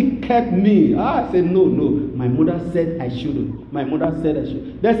 That thing kept me. I said, no. My mother said I shouldn't. My mother said I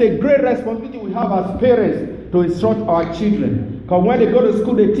should. There's a great responsibility we have as parents to instruct our children. Because when they go to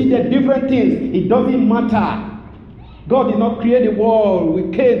school, they teach them different things. It doesn't matter. God did not create the world.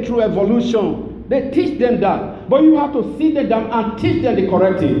 We came through evolution. They teach them that. But you have to sit them down and teach them the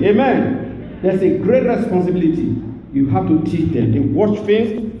correct thing. Amen. There's a great responsibility. You have to teach them. They watch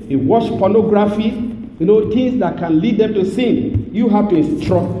films. They watch pornography. Things that can lead them to sin. You have to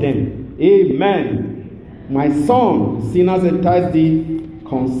instruct them. Amen. My son, sinners entice thee,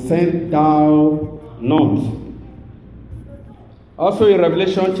 consent thou not. Also in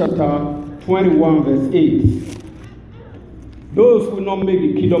Revelation chapter 21 verse 8. Those who not make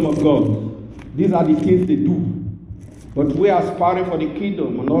the kingdom of God, these are the things they do. But we are aspiring for the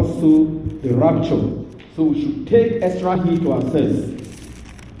kingdom and also the rapture. So we should take extra heed to ourselves.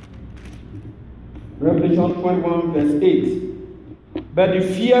 Revelation 21 verse 8. But the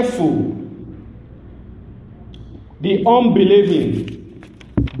fearful, the unbelieving,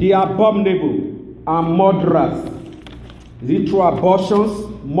 the abominable, and murderers. Is it through abortions?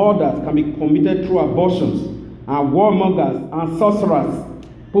 Murders can be committed through abortions. And warmongers and sorcerers,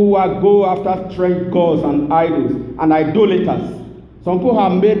 who go after strange gods and idols and idolaters. Some people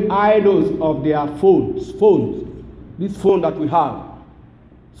have made idols of their phones. This phone that we have.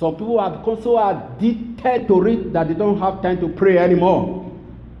 Some people have become so addicted to it that they don't have time to pray anymore.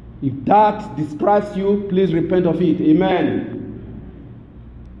 If that describes you, please repent of it. Amen.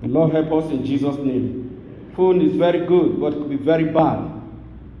 The Lord help us in Jesus' name. Phone is very good, but it could be very bad.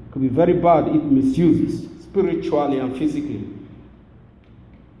 It could be very bad if misused spiritually and physically.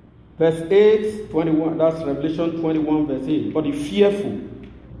 Verse 8, 21, that's Revelation 21, verse 8. But the fearful,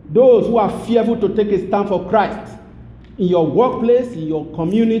 those who are fearful to take a stand for Christ, in your workplace, in your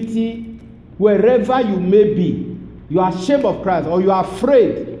community, wherever you may be, you are ashamed of Christ or you are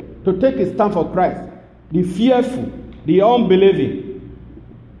afraid to take a stand for Christ. The fearful, the unbelieving,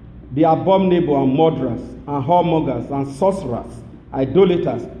 the abominable and murderers, and whoremongers, and sorcerers,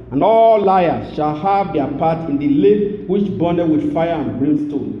 idolaters, and all liars shall have their part in the lake which burneth with fire and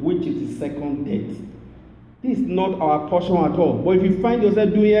brimstone, which is the second death. This is not our portion at all. But if you find yourself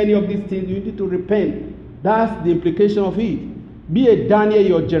doing any of these things, you need to repent. That's the implication of it. Be a Daniel in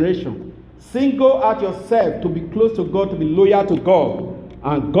your generation. Single out yourself to be close to God, to be loyal to God,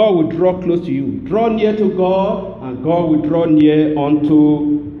 and God will draw close to you. Draw near to God, and God will draw near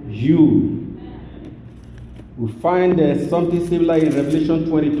unto you. We find something similar in Revelation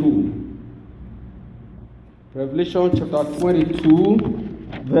 22. Revelation chapter 22,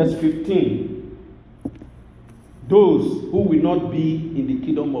 verse 15. Those who will not be in the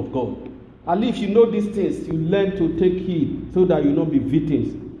kingdom of God. At least you know these things, you learn to take heed so that you will not be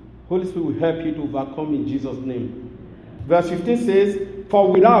victims. Holy Spirit will help you to overcome in Jesus' name. Verse 15 says,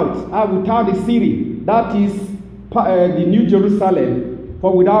 for without the city, that is the New Jerusalem,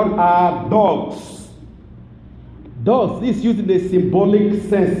 for without are dogs. Dogs, this is used in the symbolic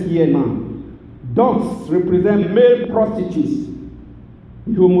sense here now. Dogs represent male prostitutes,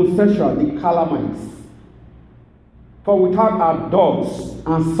 the homosexual, the Calamites. For without are dogs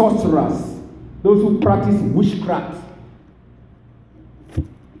and sorcerers, those who practice witchcraft.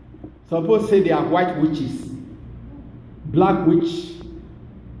 Some people say they are white witches, black witch,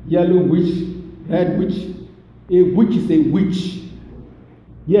 yellow witch, red witch. A witch is a witch.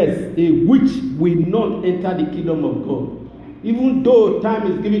 Yes, a witch will not enter the kingdom of God. Even though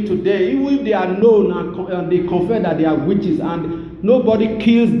time is given to them, even if they are known and they confess that they are witches and nobody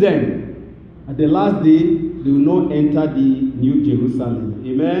kills them, at the last day, they will not enter the New Jerusalem.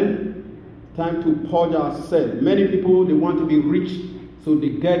 Amen? Time to purge ourselves. Many people, they want to be rich, so they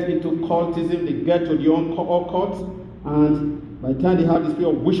get into cultism, they get to the occult, and by the time they have this spirit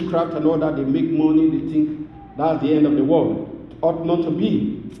of witchcraft and all that, they make money, they think that's the end of the world. Ought not to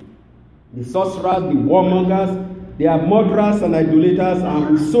be. The sorcerers, the warmongers, they are murderers and idolaters, and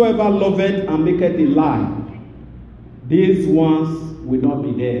whosoever loveth and maketh a lie, these ones will not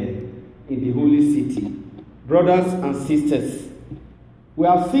be there in the holy city. Brothers and sisters, we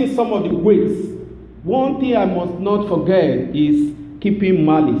have seen some of the weights. One thing I must not forget is keeping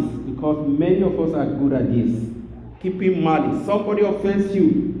malice, because many of us are good at this. Keeping malice. Somebody offends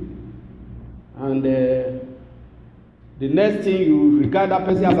you, and the next thing, you regard that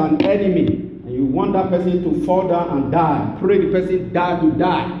person as an enemy, and you want that person to fall down and die. Pray the person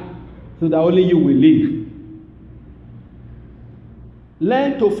die, so that only you will live.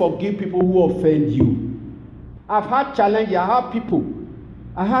 Learn to forgive people who offend you. I've had challenges.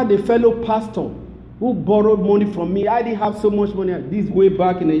 I had a fellow pastor who borrowed money from me. I didn't have so much money. This way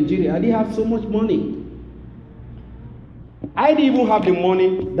back in Nigeria, I didn't have so much money. I didn't even have the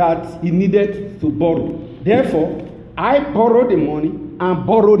money that he needed to borrow. Therefore, I borrowed the money and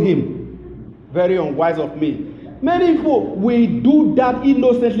borrowed him. Very unwise of me. Many people will do that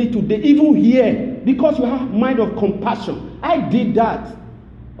innocently today, even here, because you have mind of compassion. I did that.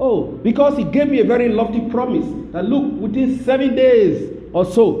 Oh, because he gave me a very lofty promise that look, within 7 days or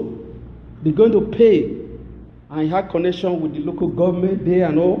so, they're going to pay. I had connection with the local government there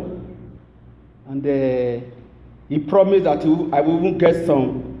and all. And he promised that I will even get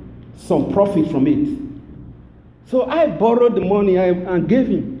some profit from it. So I borrowed the money and gave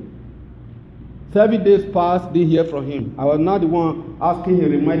him. 7 days passed, didn't hear from him. I was not the one asking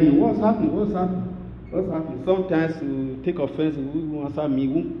him, reminding him, what's happening? Sometimes he take offense, he won't answer me, he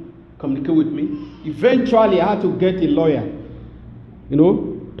won't communicate with me. Eventually, I had to get a lawyer,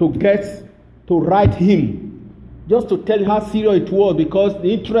 to write him, just to tell him how serious it was, because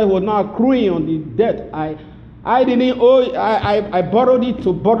the interest was not accruing on the debt. I didn't owe, I borrowed it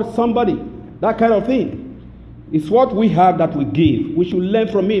to borrow somebody, that kind of thing. It's what we have that we give. We should learn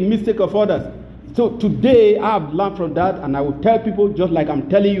from it, mistake of others. So today, I have learned from that, and I will tell people just like I'm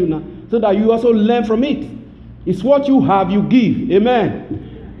telling you now, so that you also learn from it. It's what you have, you give.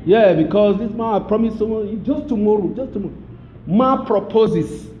 Amen. Yeah, because this man I promised someone just tomorrow. Man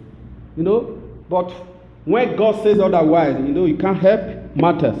proposes, but when God says otherwise, you can't help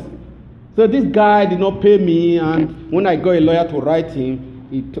matters. So this guy did not pay me, and when I got a lawyer to write him,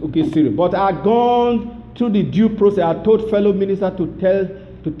 he took it serious. But I had gone through the due process. I told fellow minister to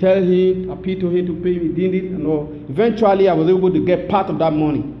tell him, appeal to him to pay me, did it, and all. Eventually, I was able to get part of that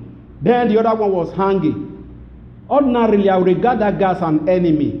money. Then the other one was hanging. Ordinarily, I would regard that guy as an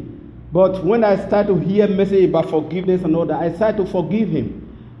enemy. But when I started to hear messages about forgiveness and all that, I started to forgive him.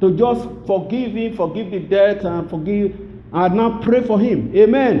 To just forgive him, forgive the debt, and forgive, and now pray for him.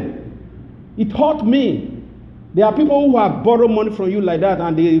 Amen. It hurt me. There are people who have borrowed money from you like that,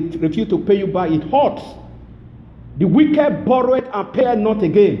 and they refuse to pay you back. It hurts. The wicked borrow it and pay it not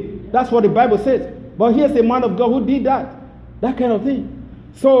again. That's what the Bible says. But here's a man of God who did that. That kind of thing.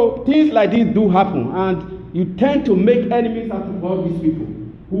 So things like this do happen. And you tend to make enemies out of all these people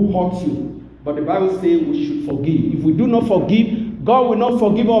who hurt you. But the Bible says we should forgive. If we do not forgive, God will not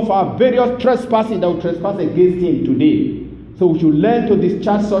forgive us for our various trespasses that we trespass against him today. So we should learn to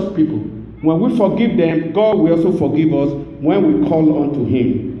discharge such people. When we forgive them, God will also forgive us when we call unto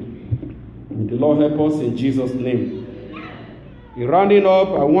him. May the Lord help us in Jesus' name. In rounding up,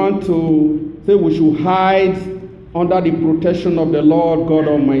 I want to say we should hide under the protection of the Lord God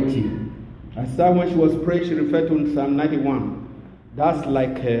Almighty. I saw when she was praying, she referred to Psalm 91. That's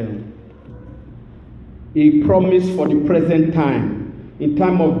like a promise for the present time, in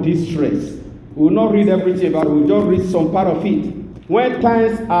time of distress. We will not read everything, but we'll just read some part of it. When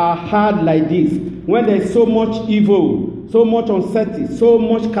times are hard like this, when there is so much evil, so much uncertainty, so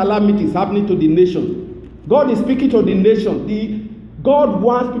much calamities happening to the nation, God is speaking to the nation. God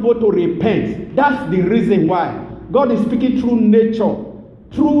wants people to repent. That's the reason why. God is speaking through nature,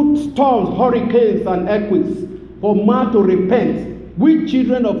 through storms, hurricanes, and earthquakes, for man to repent. We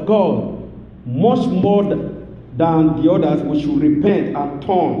children of God, much more than the others, we should repent and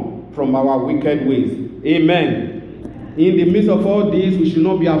turn from our wicked ways. Amen. In the midst of all this, we should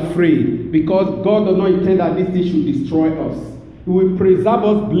not be afraid, because God does not intend that this thing should destroy us. He will preserve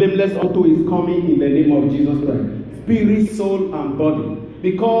us blameless unto his coming in the name of Jesus Christ. Spirit, soul, and body.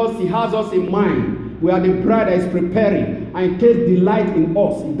 Because he has us in mind. We are the bride that is preparing, and it takes delight in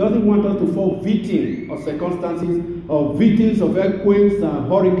us. He doesn't want us to fall victim of circumstances, or victims of earthquakes and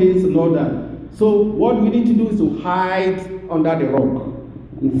hurricanes and all that. So what we need to do is to hide under the rock.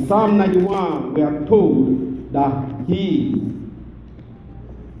 In Psalm 91, we are told that he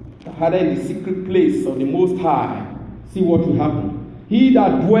had in the secret place of the Most High. See what will happen. He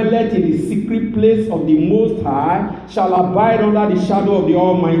that dwelleth in the secret place of the Most High shall abide under the shadow of the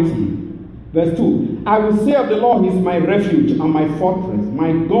Almighty. Verse 2. I will say of the Lord, he is my refuge and my fortress.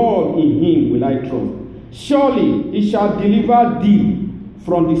 My God, in him will I trust. Surely he shall deliver thee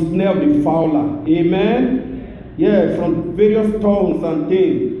from the snare of the fowler. Amen. Yeah, from various thorns and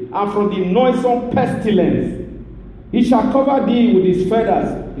things, and from the noisome pestilence. He shall cover thee with his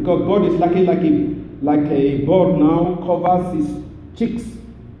feathers, because God is like a bird now covers his chicks,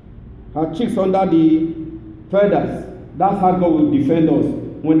 her chicks under the feathers. That's how God will defend us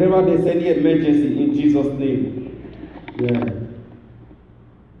whenever there's any emergency, in Jesus' name. Yeah.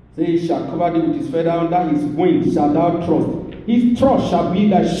 Say, he shall cover thee with his feather, under his wings shalt thou trust. His trust shall be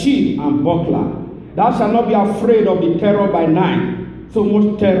thy shield and buckler. Thou shalt not be afraid of the terror by night, so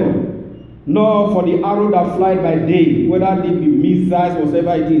much terror, nor for the arrow that flies by day, whether they be missiles,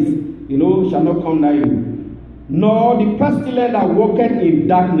 whatever it is, shall not come nigh you. nor the pestilence that walketh in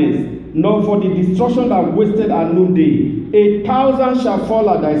darkness, nor for the destruction that wasteth at noonday. 1,000 shall fall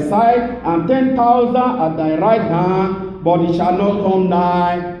at thy side, and 10,000 at thy right hand, but it shall not come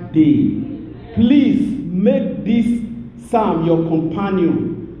nigh thee. Please make this psalm your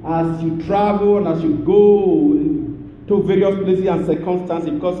companion as you travel and as you go to various places and circumstances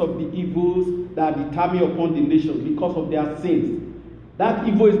because of the evils that are determined upon the nation, because of their sins. That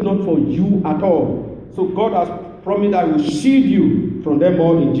evil is not for you at all. So God has promised that He will shield you from them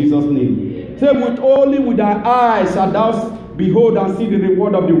all in Jesus' name. Say, only with thy eyes shalt thou behold and see the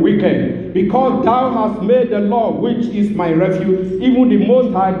reward of the wicked, because thou hast made the Lord, which is my refuge, even the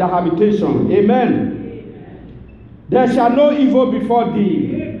Most High, thy habitation. Amen. There shall no evil before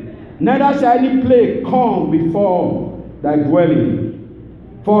thee, neither shall any plague come before thy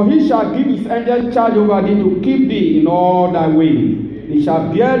dwelling. For he shall give his angels charge over thee to keep thee in all thy ways. They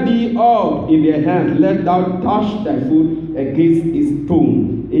shall bear thee up in their hands, lest thou dash thy foot against a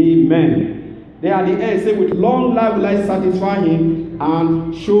stone. Amen. They are the end. Say, with long life will I satisfy him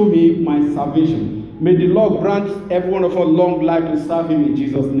and show him my salvation. May the Lord grant every one of us long life to serve him in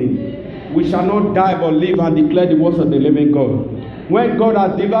Jesus' name. We shall not die but live and declare the words of the living God. When God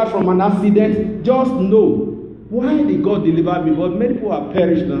has delivered from an accident, just know, why did God deliver me? But many people have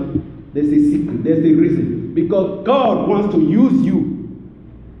perished now. There's a secret. There's a reason. Because God wants to use you.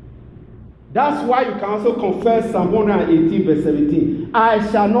 That's why you can also confess Psalm 118 verse 17.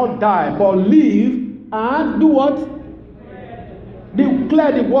 I shall not die, but live and do what?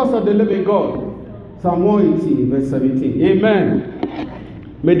 Declare the words of the living God. Psalm 118 verse 17.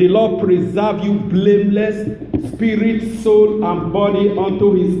 Amen. May the Lord preserve you blameless, spirit, soul, and body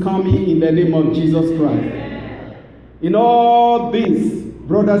unto his coming in the name of Jesus Christ. In all this,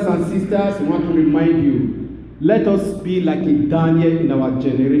 brothers and sisters, I want to remind you, let us be like a Daniel in our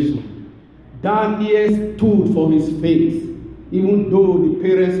generation. Daniel stood for his faith, even though the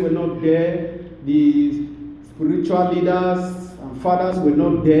parents were not there, the spiritual leaders and fathers were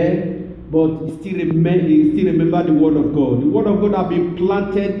not there, but he still remember the word of God. The word of God has been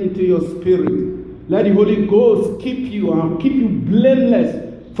planted into your spirit. Let the Holy Ghost keep you and keep you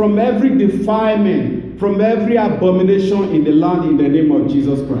blameless from every defilement, from every abomination in the land in the name of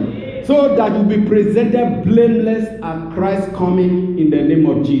Jesus Christ. So that you'll be presented blameless at Christ's coming in the name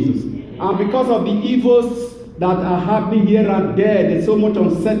of Jesus. And because of the evils that are happening here and there, there's so much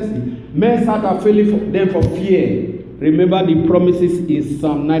uncertainty. Men's hearts are failing for them for fear. Remember the promises in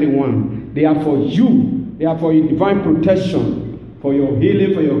Psalm 91. They are for you. They are for your divine protection, for your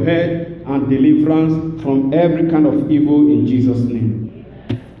healing, for your head, and deliverance from every kind of evil in Jesus' name.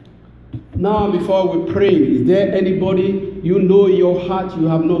 Now, before we pray, is there anybody you know in your heart you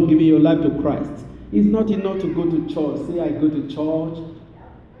have not given your life to Christ? It's not enough to go to church. Say, I go to church.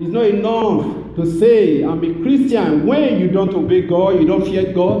 It's not enough to say, I'm a Christian, when you don't obey God, you don't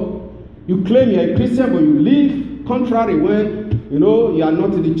fear God. You claim you're a Christian, but you live contrary when, you are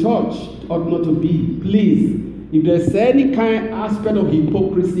not in the church. Ought not to be. Please, if there's any kind of aspect of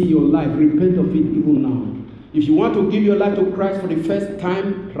hypocrisy in your life, repent of it even now. If you want to give your life to Christ for the first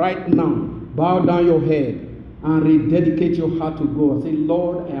time, right now, bow down your head and rededicate your heart to God. Say,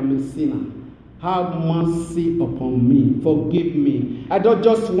 Lord, I am a sinner. Have mercy upon me. Forgive me. I don't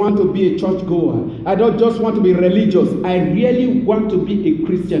just want to be a churchgoer. I don't just want to be religious. I really want to be a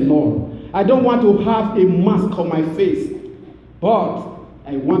Christian, Lord. I don't want to have a mask on my face. But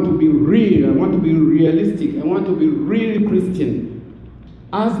I want to be real. I want to be realistic. I want to be really Christian.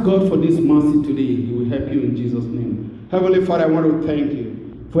 Ask God for this mercy today. He will help you in Jesus' name. Heavenly Father, I want to thank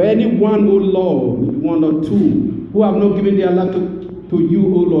you. For anyone, oh Lord, maybe one or two, who have not given their life to you,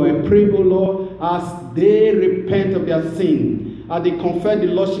 O Lord, I pray, O Lord, as they repent of their sin, as they confess the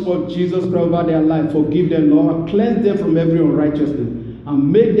Lordship of Jesus Christ over their life, forgive them, Lord, cleanse them from every unrighteousness,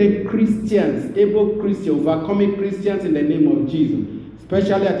 and make them Christians, able Christians, overcoming Christians in the name of Jesus,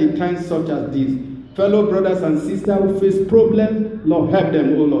 especially at a time such as this. Fellow brothers and sisters who face problems, Lord, help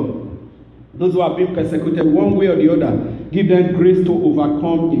them, O Lord. Those who have been persecuted one way or the other, give them grace to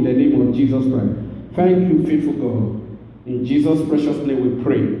overcome in the name of Jesus Christ. Thank you, faithful God. In Jesus' precious name we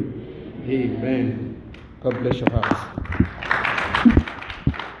pray. Amen. God bless your hearts.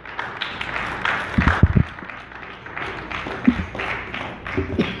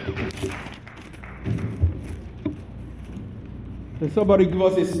 Can somebody give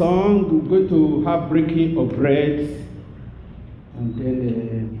us a song? We're going to have breaking of bread. And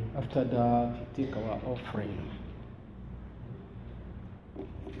then after that, we take our offering.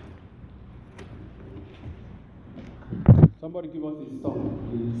 Somebody give us a song,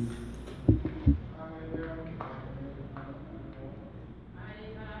 please.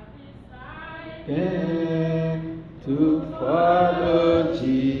 Yeah. to follow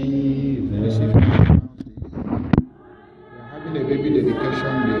Jesus. We are having a baby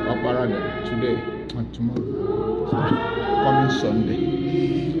dedication day, Opera Day, today and tomorrow. So, coming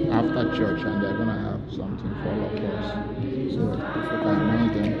Sunday after church, and they're gonna have something for all of us. So if you can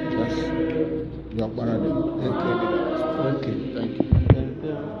announce them, that's the Opera Day. Okay, thank you. And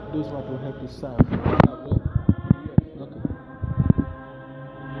those what will help to serve.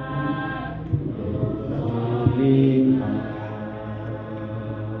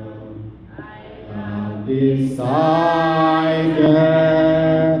 Decided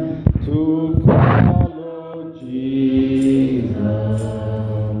to follow Jesus.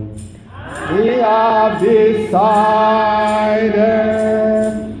 We have decided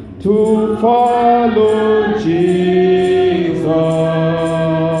to follow Jesus.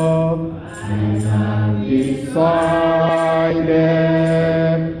 We have decided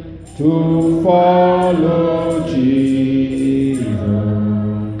to follow Jesus.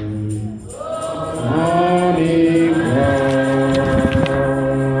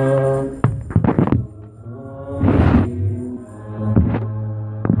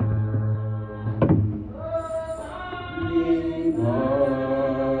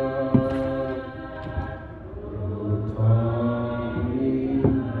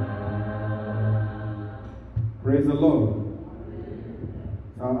 Praise the Lord.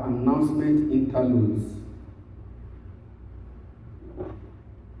 Our announcement interludes.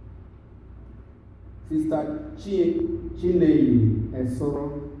 Sister Chinei Esoro,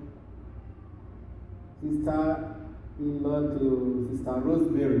 sister-in-law to Sister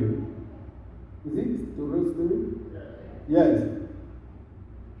Rosemary. Is it to Rosemary? Yes.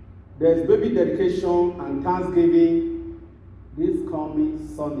 There's baby dedication and Thanksgiving this coming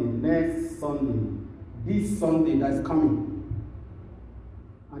Sunday, next Sunday, this Sunday that's coming.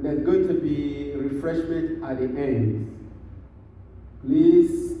 And there's going to be refreshment at the end.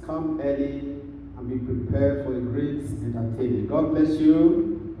 Please come early and be prepared for a great entertainment. God bless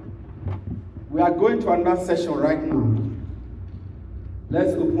you. We are going to another session right now.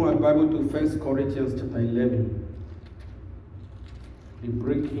 Let's open our Bible to 1 Corinthians chapter 11. The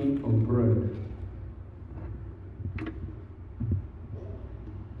breaking of bread.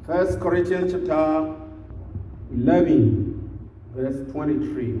 1 Corinthians chapter 11, verse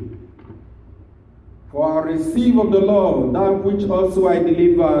 23. For I received of the Lord that which also I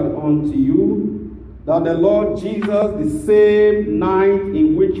delivered unto you, that the Lord Jesus, the same night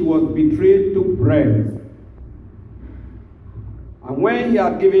in which he was betrayed, took bread. And when he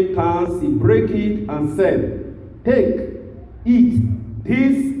had given thanks, he brake it and said, Take, eat,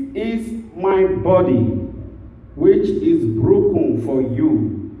 this is my body, which is broken for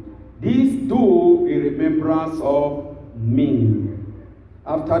you. This do in remembrance of me.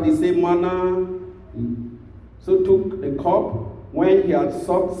 After the same manner, he so took the cup when he had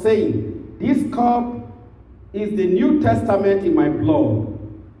supped, saying, This cup is the New Testament in my blood.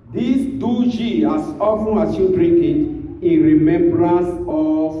 This do ye as often as you drink it in remembrance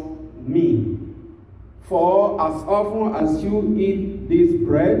of me. For as often as you eat this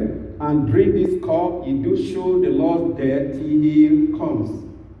bread and drink this cup, ye do show the Lord's death till he comes.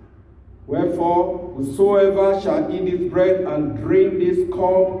 Wherefore, whosoever shall eat this bread and drink this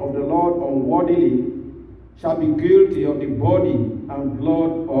cup of the Lord unworthily shall be guilty of the body and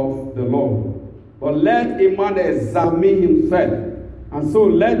blood of the Lord. But let a man examine himself, and so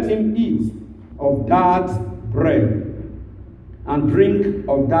let him eat of that bread and drink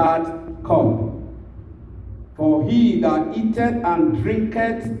of that cup. For he that eateth and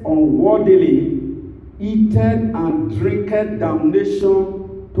drinketh unworthily eateth and drinketh damnation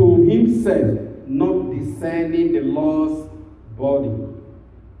to himself, not discerning the Lord's body.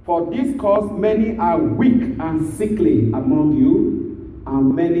 For this cause many are weak and sickly among you,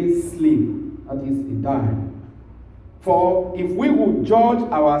 and many sleep, that is, die. For if we would judge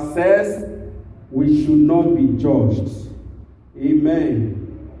ourselves, we should not be judged.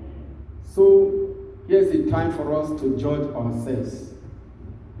 Amen. So, here's a time for us to judge ourselves.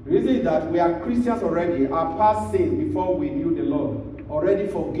 The reason is that we are Christians already, our past sins before we knew the Lord, already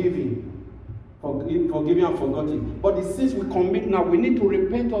forgiven and forgotten. But the sins we commit now, we need to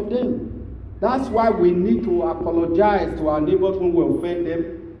repent of them. That's why we need to apologize to our neighbors when we offend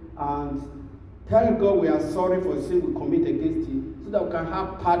them and tell God we are sorry for the sin we commit against Him, so that we can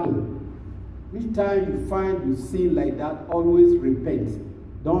have pardon. Each time you find you sin like that, always repent.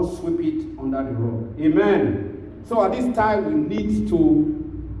 Don't sweep it under the rug. Amen. So at this time, we need to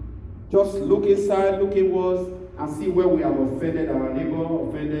just look inside, look inwards, and see where we have offended our neighbor,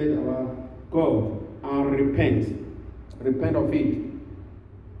 offended our God, and repent. Repent of it.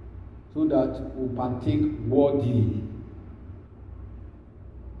 so that we partake worthily.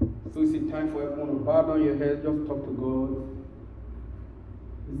 So it's a time for everyone to bow down your head, just talk to God.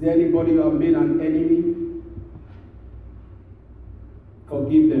 Is there anybody you have made an enemy?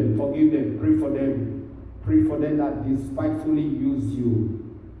 Forgive them, pray for them. Pray for them that despitefully use you.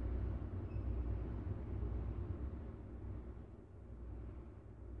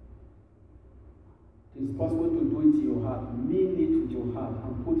 It's possible to do it in your heart. Mean it with your heart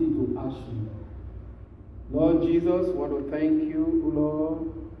and put it to action. Lord Jesus, I want to thank you,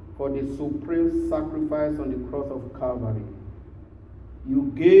 Lord, for the supreme sacrifice on the cross of Calvary.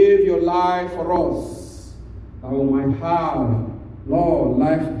 You gave your life for us, that we might have, Lord,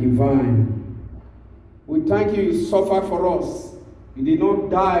 life divine. We thank you, you suffered for us. You did not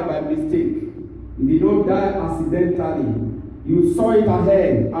die by mistake. You did not die accidentally. You saw it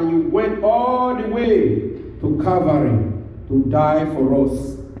ahead and you went all the way to Calvary to die for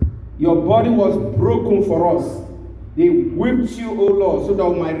us. Your body was broken for us. They whipped you, O Lord, so that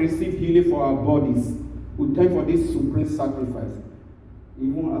we might receive healing for our bodies. We thank you for this supreme sacrifice.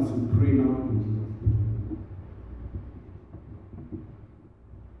 Even as we pray now in Jesus' name.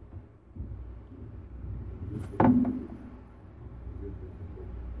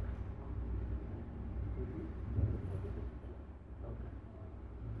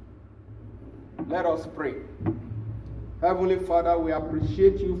 Let us pray. Heavenly Father, we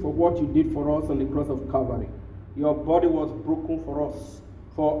appreciate you for what you did for us on the cross of Calvary. Your body was broken for us,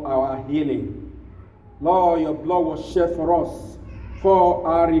 for our healing. Lord, your blood was shed for us, for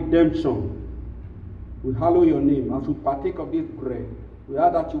our redemption. We hallow your name as we partake of this bread. We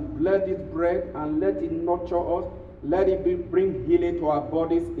ask that you bless this bread and let it nurture us. Let it bring healing to our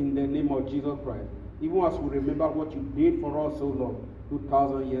bodies in the name of Jesus Christ. Even as we remember what you did for us, O Lord,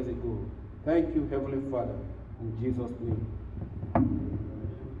 2,000 years ago. Thank you, Heavenly Father, in Jesus' name.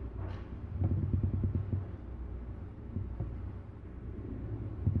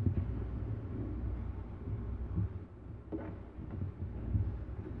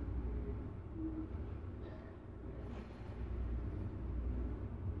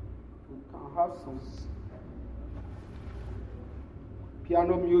 We can have some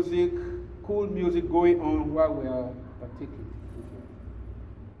piano music, cool music going on while we are partaking.